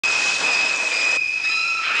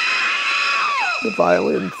The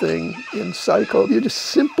violin thing in Psycho, it's just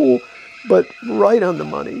simple, but right on the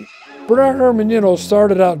money. Bernard Herrmann, you know,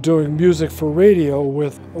 started out doing music for radio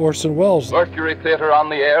with Orson Welles. Mercury Theatre on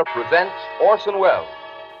the Air presents Orson Welles.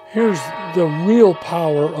 Here's the real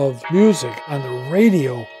power of music on the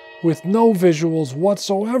radio with no visuals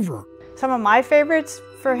whatsoever. Some of my favorites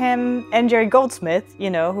for him, and Jerry Goldsmith, you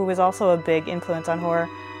know, who was also a big influence on horror,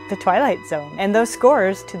 The Twilight Zone. And those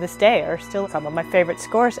scores to this day are still some of my favorite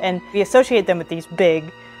scores, and we associate them with these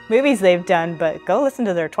big movies they've done, but go listen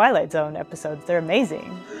to their Twilight Zone episodes. They're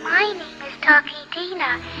amazing. My name is Talking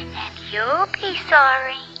Tina, and you'll be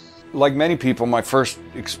sorry. Like many people, my first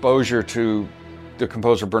exposure to the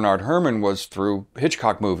composer Bernard Herrmann was through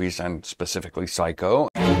Hitchcock movies, and specifically Psycho.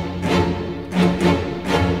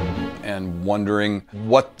 And wondering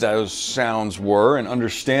what those sounds were, and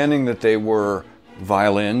understanding that they were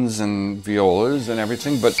violins and violas and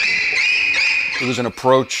everything, but it was an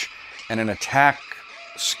approach and an attack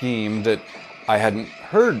scheme that I hadn't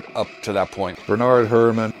heard up to that point. Bernard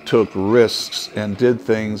Herrmann took risks and did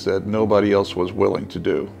things that nobody else was willing to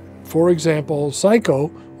do. For example, Psycho,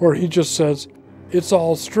 where he just says, it's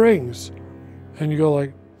all strings. And you go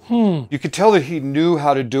like, You could tell that he knew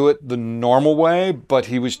how to do it the normal way, but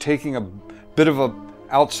he was taking a bit of an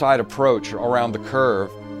outside approach around the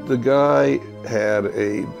curve. The guy had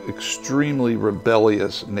an extremely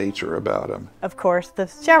rebellious nature about him. Of course, the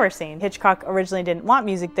shower scene. Hitchcock originally didn't want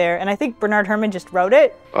music there, and I think Bernard Herrmann just wrote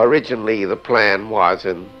it. Originally, the plan was,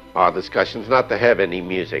 in our discussions, not to have any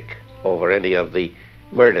music over any of the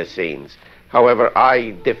murder scenes. However, I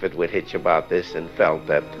differed with Hitch about this and felt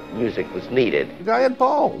that music was needed. The guy had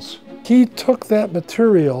balls. he took that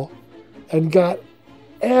material and got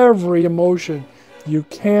every emotion you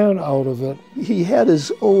can out of it. He had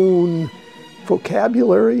his own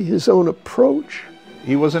vocabulary, his own approach.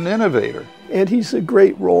 He was an innovator. And he's a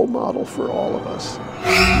great role model for all of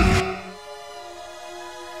us.